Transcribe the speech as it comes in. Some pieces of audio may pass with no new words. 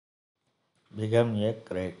Become a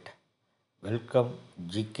great. Welcome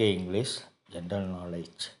GK English General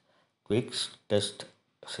Knowledge. Quick Test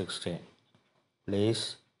 16.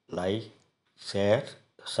 Please like, share,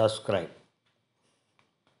 subscribe.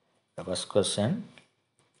 The first question.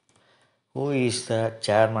 Who is the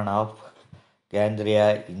chairman of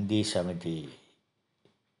Kendriya Hindi Samiti?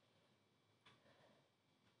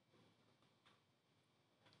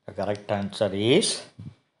 The correct answer is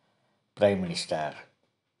Prime Minister.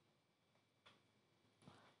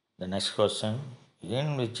 The next question.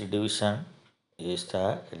 In which division is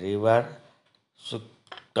the river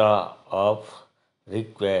Sukta of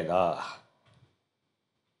Rigveda?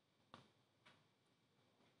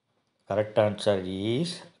 Correct answer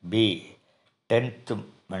is B. 10th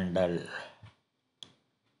Mandal.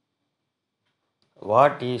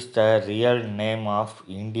 What is the real name of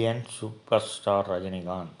Indian superstar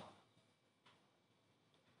Rajinikanth?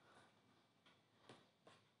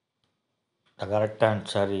 The correct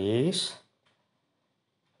answer is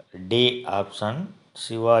D option,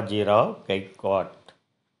 Shivajirao Gaikwad.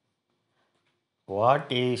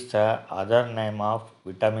 What is the other name of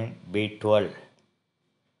vitamin B12?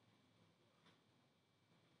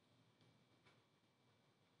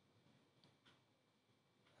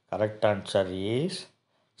 Correct answer is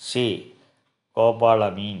C.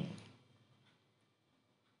 Cobalamin.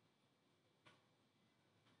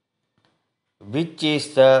 Which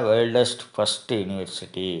is the world's first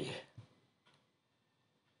university?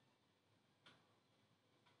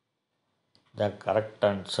 The correct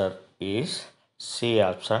answer is C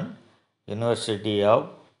option, University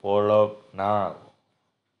of Bologna.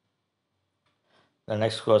 The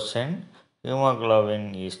next question.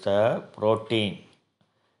 Hemoglobin is the protein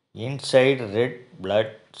inside red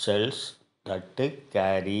blood cells that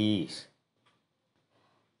carries.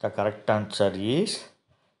 The correct answer is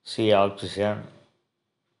C oxygen.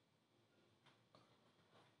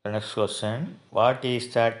 The next question. What is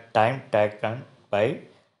the time taken by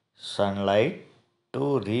sunlight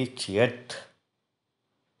to reach Earth?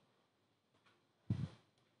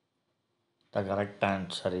 The correct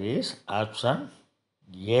answer is option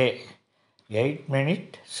A. 8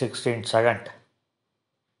 minutes 16 seconds.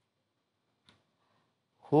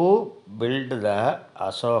 Who built the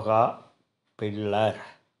Ashoka pillar?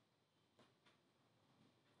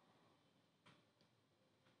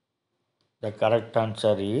 The correct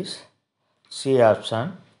answer is C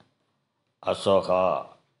option, Ashoka.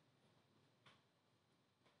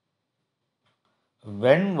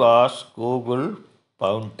 When was Google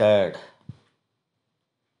founded?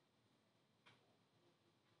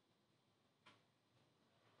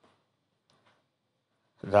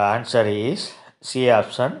 The answer is C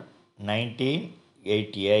option,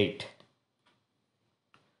 1988.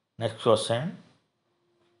 Next question.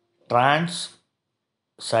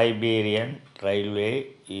 Trans-Siberian Railway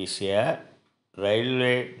is a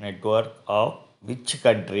railway network of which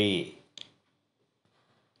country?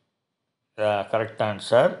 The correct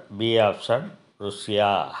answer B option,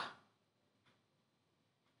 Russia.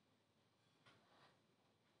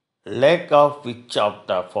 Lack of which of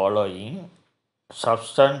the following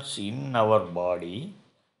substance in our body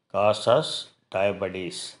causes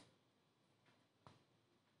diabetes?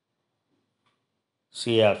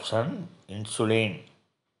 C option, insulin.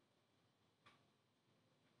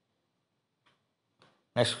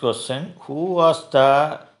 Next question. Who was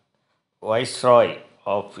the Viceroy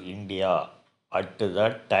of India at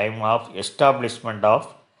the time of establishment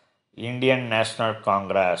of Indian National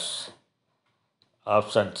Congress?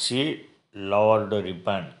 Option C, Lord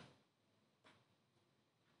Ripon.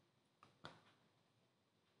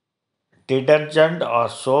 Detergent or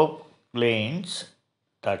soap cleans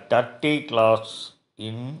the dirty clothes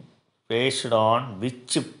in based on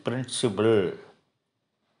which principle?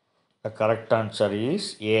 The correct answer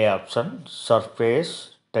is A option,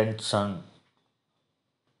 surface tension.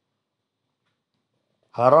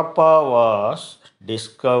 Harappa was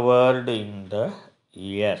discovered in the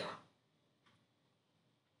year.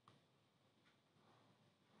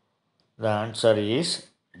 The answer is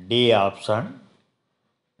D option,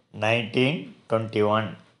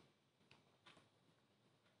 1921.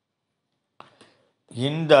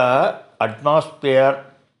 In the atmosphere,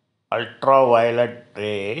 ultraviolet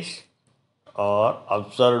rays are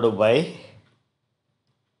observed by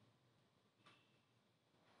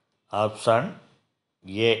option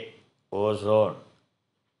A, ozone.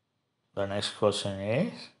 The next question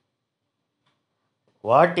is,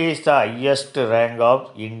 what is the highest rank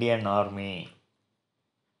of Indian Army?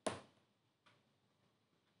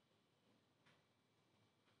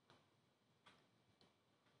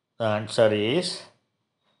 The answer is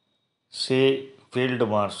C, Field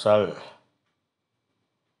Marshal.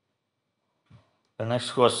 The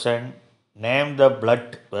next question, name the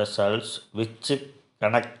blood vessels which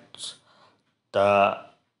connects the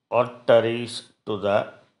arteries to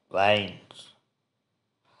the veins.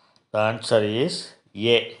 The answer is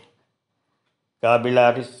A.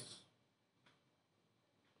 Capillaries.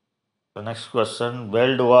 The next question,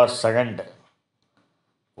 World War II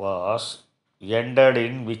was ended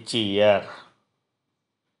in which year?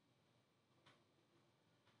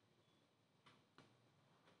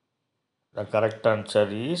 The correct answer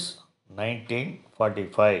is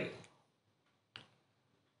 1945.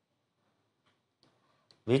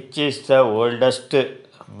 Which is the oldest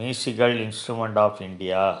musical instrument of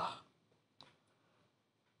India?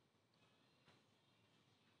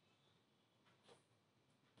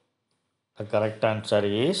 The correct answer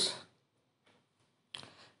is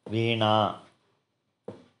Veena.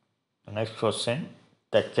 Next question.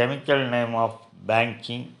 The chemical name of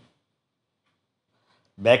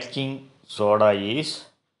baking soda is?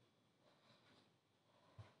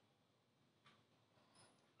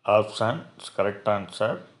 Option, correct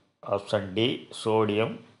answer, option D,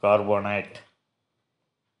 sodium carbonate.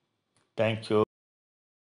 Thank you.